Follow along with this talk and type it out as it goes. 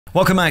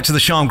Welcome back to the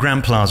Sharm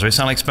Grand Plaza. It's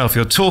Alex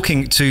Belfield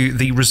talking to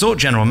the resort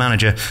general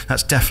manager.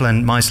 That's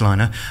Deflen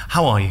Meisliner.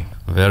 How are you?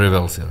 Very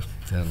well, sir.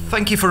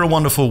 Thank you for a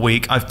wonderful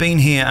week. I've been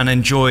here and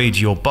enjoyed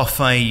your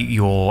buffet,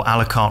 your a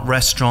la carte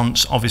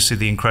restaurants, obviously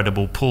the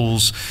incredible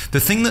pools.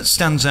 The thing that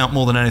stands out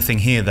more than anything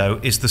here,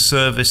 though, is the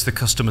service, the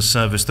customer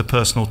service, the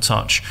personal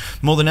touch.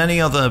 More than any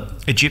other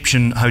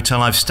Egyptian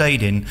hotel I've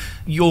stayed in,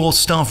 your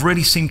staff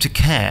really seem to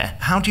care.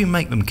 How do you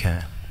make them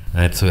care?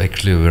 It's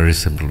actually a very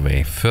simple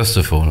way. First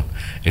of all,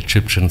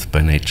 Egyptians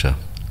by nature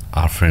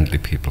are friendly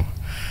people.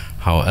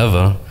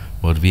 However,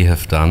 what we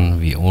have done,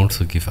 we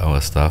also give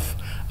our staff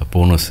a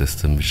bonus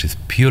system which is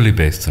purely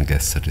based on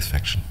guest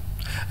satisfaction.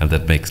 And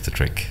that makes the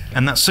trick.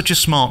 And that's such a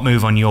smart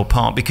move on your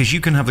part, because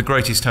you can have the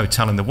greatest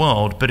hotel in the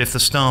world, but if the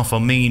staff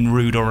are mean,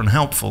 rude or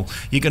unhelpful,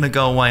 you're going to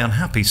go away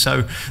unhappy.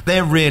 So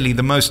they're really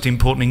the most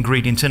important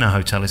ingredient in a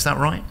hotel, is that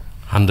right?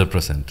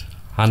 100%.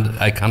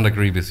 I can't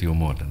agree with you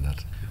more than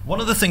that. One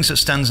of the things that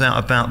stands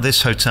out about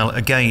this hotel,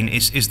 again,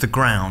 is the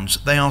grounds.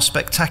 They are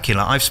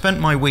spectacular. I've spent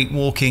my week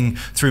walking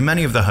through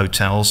many of the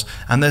hotels,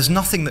 and there's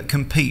nothing that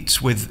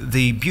competes with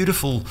the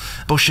beautiful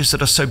bushes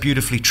that are so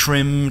beautifully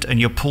trimmed, and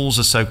your pools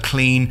are so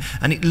clean,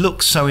 and it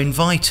looks so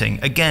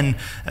inviting. Again,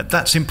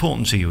 that's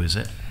important to you, is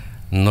it?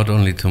 Not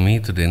only to me,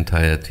 to the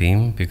entire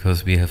team,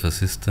 because we have a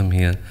system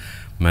here,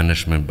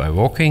 management by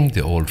walking,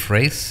 the old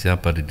phrase, yeah,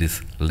 but it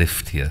is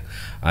lived here.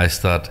 I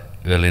start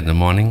early in the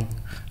morning.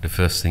 The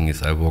first thing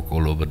is I walk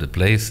all over the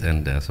place,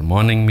 and there's a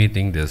morning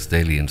meeting, there's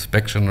daily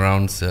inspection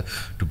rounds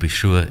to be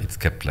sure it's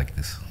kept like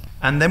this.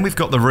 And then we've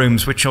got the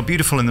rooms, which are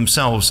beautiful in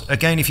themselves.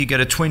 Again, if you get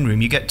a twin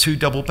room, you get 2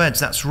 double beds.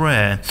 That's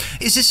rare.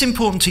 Is this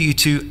important to you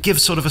to give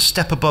sort of a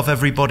step above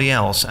everybody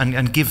else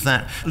and give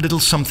that little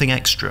something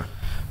extra?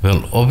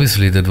 Well,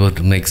 obviously that's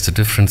what makes the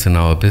difference in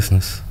our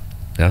business.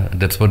 Yeah,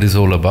 that's what it's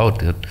all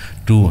about.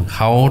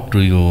 How do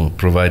you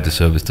provide the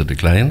service to the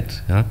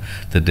client, yeah,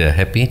 that they're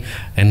happy,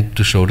 and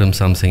to show them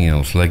something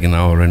else. Like in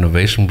our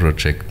renovation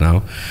project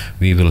now,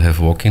 we will have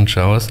walk-in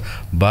showers,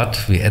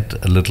 but we add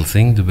a little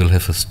thing. We will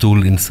have a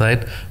stool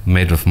inside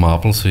made of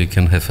marble, so you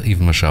can have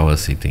even a shower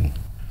seating.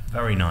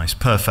 Very nice,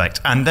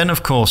 perfect. And then,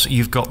 of course,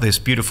 you've got this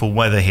beautiful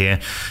weather here.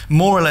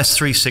 More or less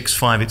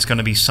 365, it's going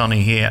to be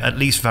sunny here, at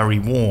least very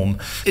warm.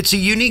 It's a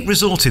unique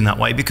resort in that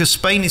way, because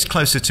Spain is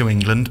closer to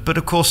England, but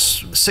of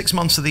course, 6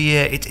 months of the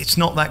year, it's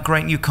not that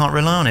great and you can't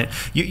rely on it.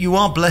 You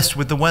are blessed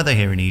with the weather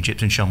here in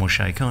Egypt and Sharm El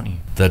Sheikh, aren't you?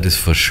 That is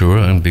for sure,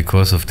 and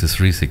because of the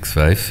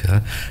 365,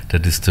 yeah,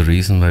 that is the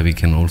reason why we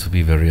can also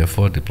be very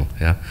affordable.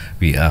 Yeah?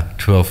 We are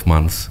 12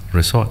 months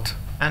resort.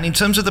 And in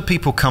terms of the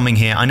people coming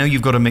here, I know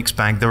you've got a mixed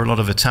bag. There are a lot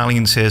of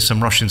Italians here,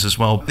 some Russians as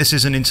well. This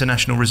is an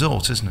international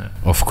resort, isn't it?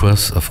 Of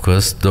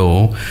course,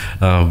 though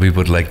we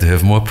would like to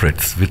have more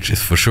Brits, which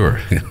is for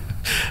sure.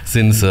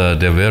 Since they're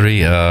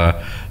very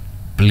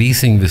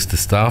pleasing with the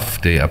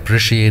staff, they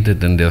appreciate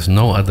it, and there's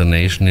no other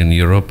nation in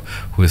Europe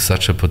who has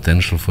such a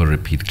potential for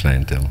repeat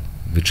clientele,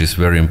 which is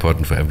very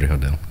important for every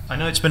hotel. I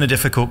know it's been a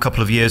difficult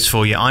couple of years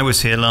for you. I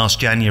was here last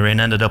January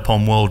and ended up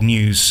on World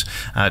News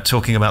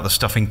talking about the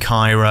stuff in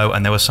Cairo,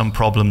 and there were some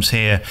problems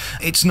here.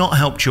 It's not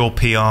helped your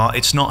PR,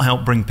 it's not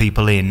helped bring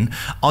people in.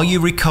 Are you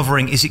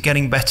recovering? Is it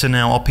getting better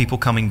now? Are people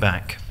coming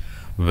back?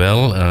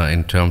 Well,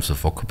 in terms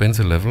of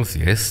occupancy levels,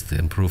 yes, the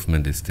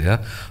improvement is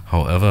there.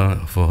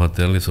 However, for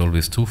hotel it's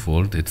always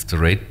twofold. It's the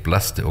rate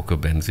plus the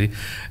occupancy,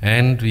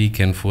 and we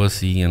can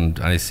foresee, and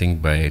I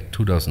think by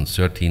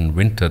 2013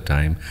 winter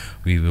time,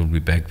 we will be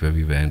back where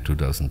we were in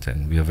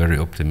 2010. We are very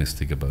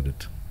optimistic about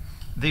it.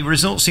 The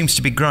resort seems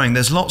to be growing.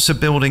 There's lots of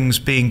buildings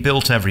being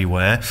built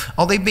everywhere.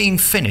 Are they being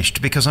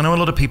finished? Because I know a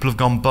lot of people have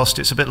gone bust.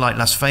 It's a bit like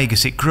Las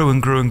Vegas. It grew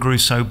and grew and grew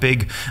so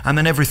big, and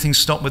then everything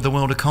stopped with the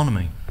world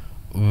economy.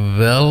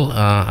 Well,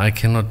 I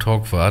cannot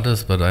talk for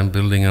others, but I'm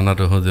building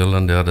another hotel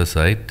on the other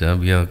side.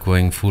 We are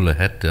going full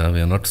ahead.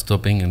 We are not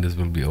stopping, and this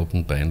will be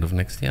opened by end of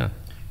next year.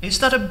 Is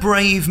that a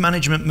brave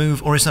management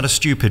move, or is that a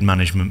stupid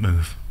management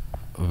move?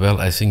 Well,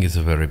 I think it's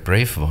a very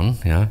brave one,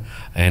 yeah,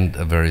 and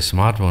a very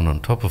smart one on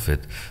top of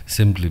it,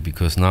 simply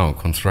because now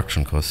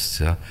construction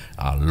costs, yeah,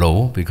 are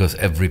low, because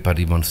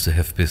everybody wants to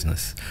have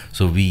business.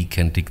 So we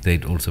can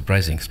dictate also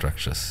pricing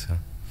structures. Yeah.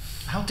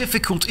 How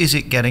difficult is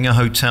it getting a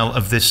hotel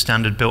of this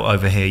standard built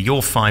over here?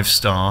 You're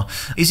 5-star.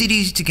 Is it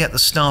easy to get the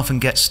staff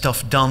and get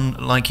stuff done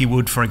like you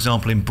would, for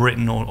example, in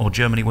Britain or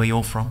Germany, where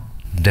you're from?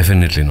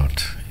 Definitely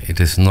not. It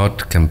is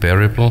not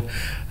comparable.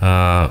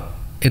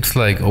 It's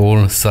like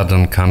all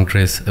southern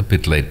countries, a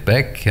bit laid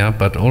back, yeah,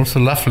 but also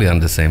lovely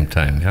at the same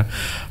time. Yeah.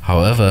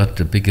 However,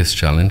 the biggest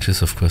challenge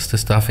is, of course, the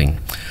staffing.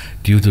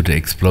 Due to the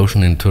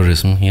explosion in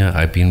tourism here,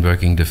 I've been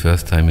working the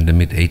first time in the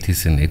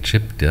mid-80s in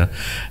Egypt, yeah,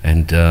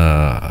 and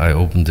I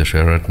opened the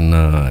Sheraton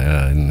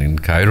in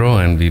Cairo,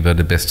 and we were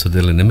the best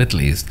hotel in the Middle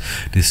East.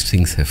 These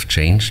things have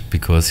changed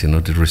because, you know,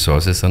 the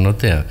resources are not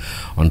there.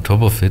 On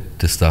top of it,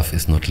 the staff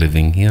is not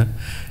living here.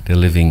 They're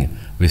living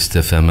with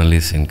their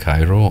families in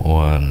Cairo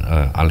or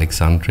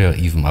Alexandria,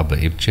 even Upper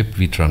Egypt.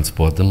 We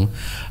transport them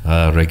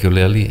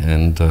regularly,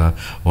 and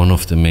one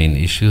of the main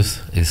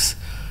issues is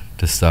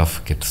the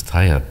staff gets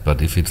tired.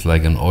 But if it's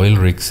like an oil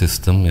rig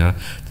system, yeah,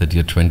 that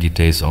you're 20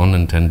 days on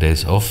and 10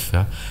 days off,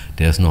 yeah,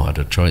 there's no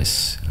other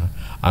choice. Yeah.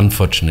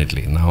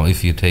 Unfortunately, now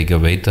if you take a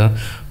waiter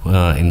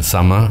in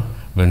summer,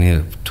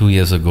 2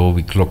 years ago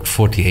we clocked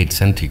 48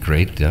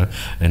 centigrade, yeah,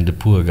 and the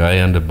poor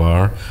guy on the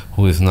bar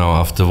who is now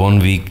after 1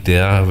 week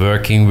there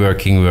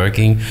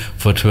working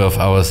for 12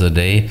 hours a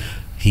day,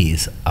 he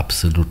is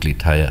absolutely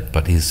tired,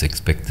 but he's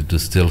expected to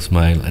still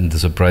smile, and the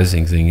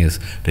surprising thing is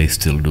they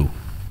still do.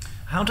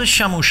 How does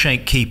Sharm El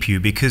Sheikh keep you?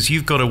 Because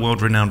you've got a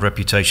world-renowned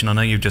reputation. I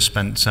know you've just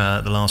spent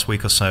the last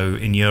week or so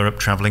in Europe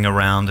traveling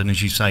around, and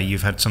as you say,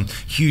 you've had some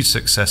huge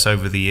success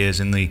over the years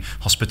in the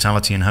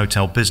hospitality and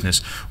hotel business.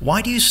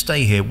 Why do you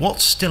stay here?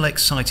 What's still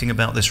exciting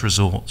about this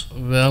resort?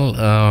 Well,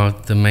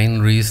 the main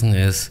reason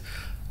is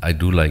I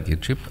do like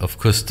Egypt. Of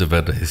course, the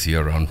weather is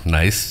year-round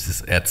nice.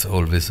 This adds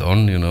always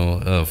on, you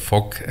know,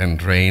 fog and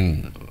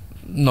rain.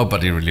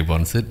 Nobody really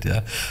wants it,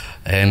 yeah.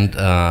 And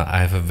I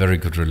have a very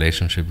good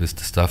relationship with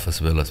the staff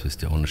as well as with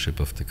the ownership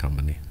of the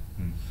company.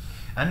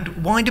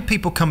 And why do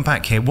people come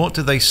back here? What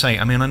do they say?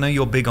 I mean, I know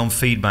you're big on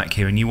feedback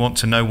here and you want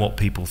to know what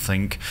people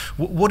think.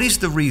 What is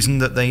the reason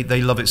that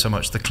they love it so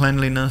much? The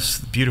cleanliness,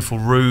 the beautiful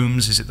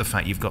rooms? Is it the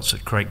fact you've got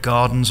such great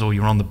gardens or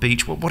you're on the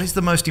beach? What is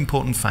the most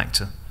important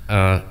factor?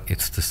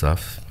 It's the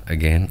staff.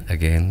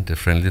 Again, the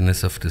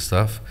friendliness of the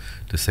staff.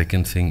 The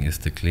second thing is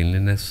the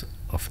cleanliness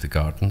of the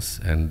gardens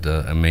and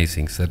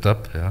amazing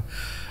setup, yeah.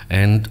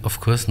 And of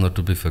course, not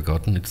to be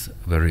forgotten, it's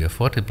very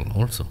affordable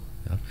also.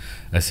 Yeah.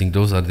 I think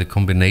those are the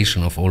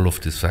combination of all of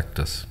these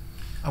factors.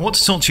 I want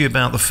to talk to you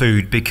about the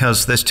food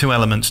because there's two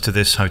elements to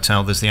this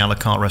hotel. There's the a la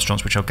carte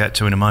restaurants, which I'll get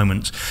to in a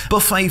moment.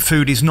 Buffet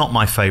food is not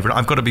my favourite.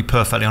 I've got to be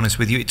perfectly honest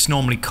with you. It's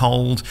normally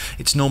cold,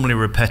 it's normally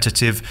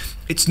repetitive,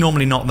 it's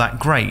normally not that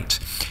great.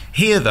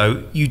 Here,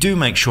 though, you do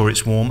make sure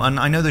it's warm, and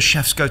I know the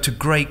chefs go to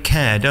great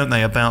care, don't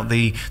they, about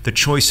the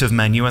choice of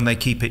menu, and they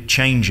keep it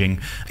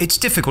changing. It's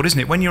difficult, isn't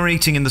it? When you're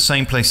eating in the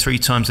same place 3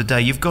 times a day,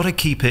 you've got to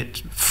keep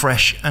it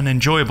fresh and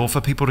enjoyable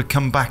for people to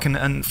come back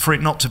and for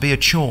it not to be a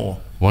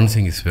chore. One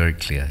thing is very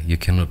clear, you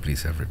cannot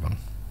please everyone.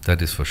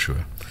 That is for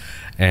sure.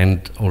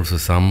 And also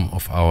some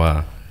of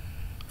our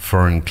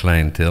foreign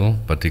clientele,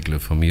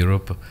 particularly from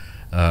Europe,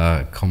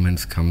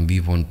 comments come, we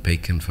want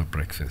bacon for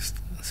breakfast.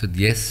 I said,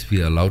 yes,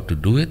 we are allowed to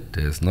do it.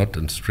 There's not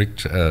a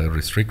strict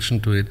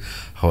restriction to it.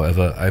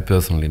 However, I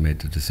personally made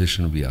the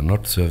decision we are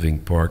not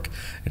serving pork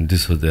in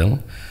this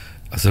hotel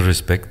as a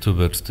respect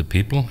towards the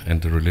people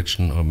and the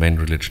religion or main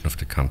religion of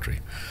the country.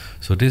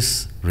 So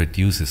this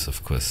reduces,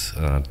 of course,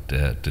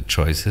 the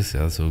choices.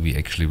 Yeah? So we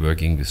actually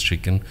working with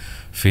chicken,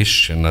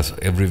 fish, and as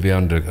everywhere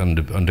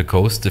on the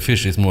coast, the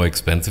fish is more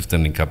expensive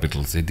than in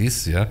capital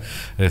cities. Yeah,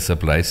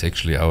 supplies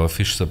actually our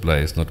fish supply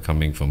is not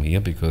coming from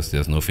here because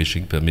there's no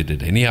fishing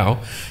permitted anyhow.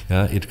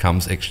 Yeah? It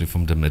comes actually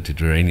from the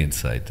Mediterranean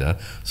side. Yeah?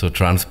 So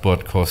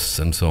transport costs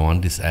and so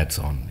on, this adds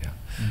on. Yeah.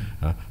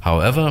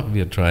 However, we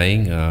are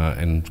trying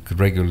and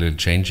regularly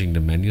changing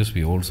the menus.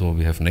 We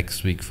have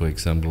next week, for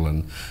example,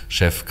 a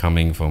chef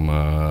coming from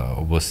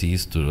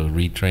overseas to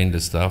retrain the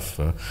staff.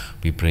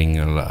 We bring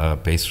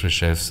pastry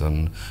chefs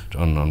on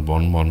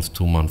 1 month,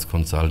 2 months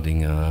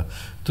consulting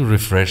to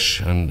refresh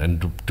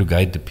and to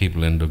guide the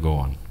people and to go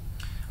on.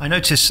 I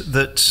noticed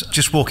that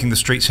just walking the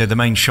streets here, the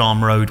main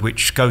Sharm Road,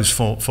 which goes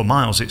for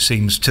miles, it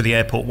seems, to the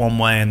airport one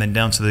way and then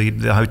down to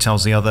the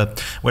hotels the other,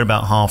 we're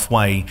about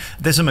halfway.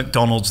 There's a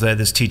McDonald's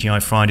there's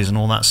TGI Fridays and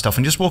all that stuff.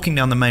 And just walking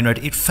down the main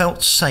road, it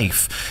felt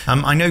safe.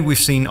 I know we've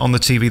seen on the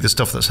TV the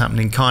stuff that's happened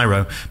in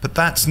Cairo, but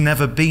that's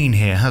never been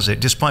here, has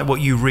it? Despite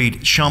what you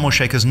read, Sharm El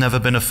Sheikh has never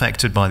been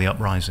affected by the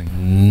uprising.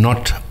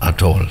 Not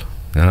at all.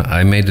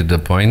 I made it a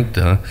point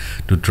to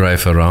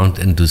drive around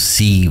and to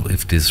see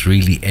if there's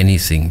really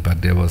anything,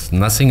 but there was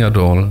nothing at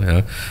all.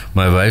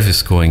 My wife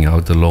is going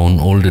out alone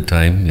all the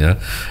time,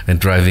 and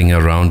driving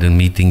around and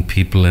meeting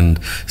people and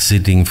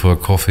sitting for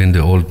coffee in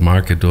the old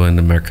market or in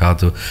the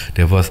Mercato.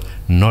 There was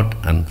not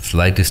a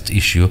slightest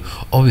issue.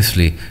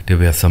 Obviously, there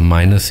were some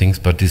minor things,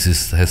 but this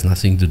has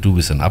nothing to do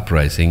with an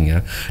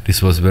uprising.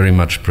 This was very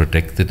much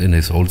protected and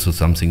has also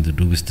something to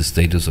do with the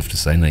status of the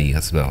Sinai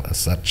as well, as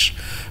such,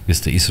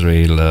 with the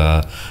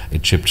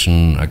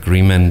Israel-Egyptian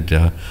agreement,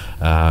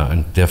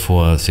 and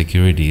therefore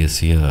security is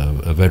here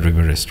very,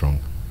 very strong.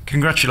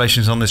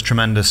 Congratulations on this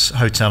tremendous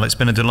hotel. It's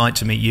been a delight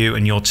to meet you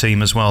and your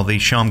team as well. The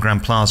Sharm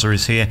Grand Plaza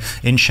is here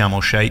in Sharm El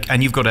Sheikh,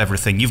 and you've got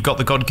everything. You've got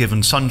the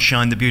God-given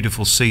sunshine, the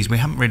beautiful seas. We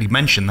haven't really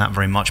mentioned that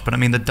very much, but I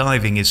mean, the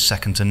diving is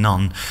second to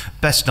none.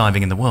 Best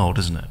diving in the world,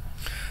 isn't it?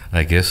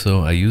 I guess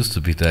so. I used to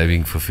be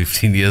diving for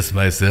 15 years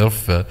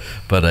myself,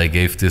 but I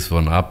gave this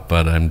one up.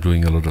 But I'm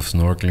doing a lot of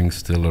snorkeling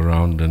still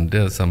around, and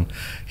there are some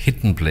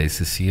hidden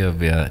places here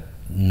where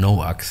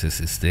no access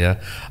is there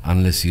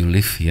unless you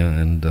live here,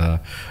 and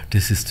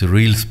this is the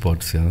real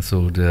spots.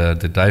 So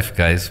the dive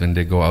guys, when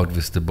they go out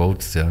with the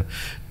boats,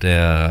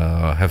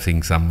 they're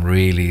having some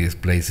really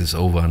places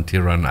over on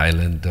Tiran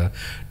Island,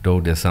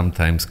 though there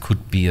sometimes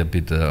could be a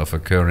bit of a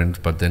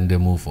current, but then they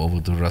move over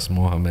to Ras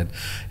Mohammed.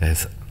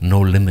 There's no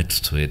limits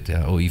to it,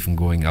 or even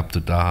going up to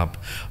Dahab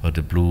or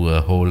the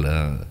Blue Hole.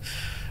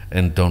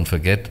 And don't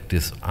forget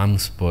this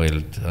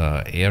unspoiled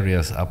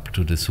areas up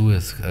to the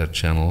Suez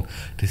Channel.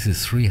 This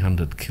is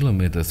 300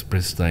 kilometers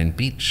pristine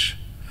beach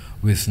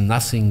with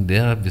nothing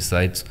there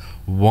besides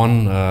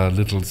one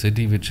little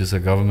city, which is a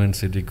government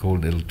city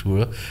called El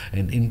Tour,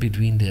 and in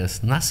between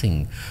there's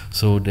nothing.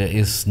 So there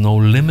is no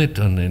limit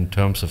in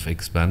terms of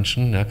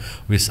expansion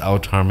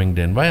without harming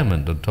the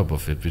environment on top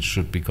of it, which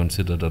should be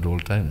considered at all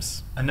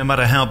times. And no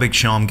matter how big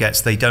Sharm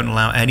gets, they don't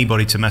allow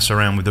anybody to mess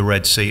around with the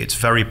Red Sea. It's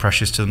very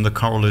precious to them. The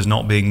coral is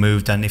not being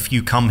moved, and if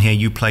you come here,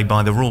 you play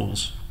by the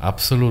rules.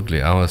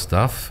 Absolutely. Our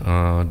staff,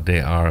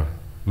 they are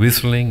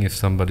whistling if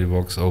somebody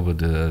walks over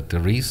the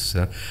reefs,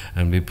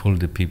 and we pull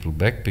the people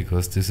back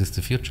because this is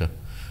the future.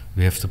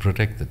 We have to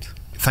protect it.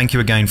 Thank you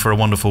again for a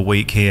wonderful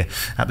week here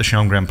at the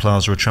Sharm Grand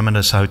Plaza, a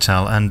tremendous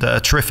hotel and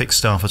terrific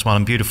staff as well,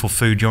 and beautiful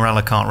food. Your a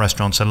la carte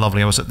restaurants are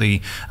lovely. I was at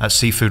the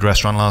seafood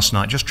restaurant last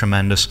night, just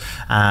tremendous.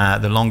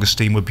 The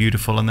langoustine were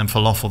beautiful, and then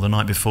falafel the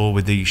night before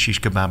with the shish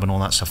kebab and all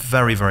that stuff.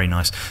 Very, very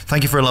nice.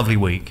 Thank you for a lovely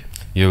week.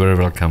 You're very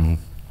welcome.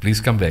 Please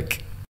come back.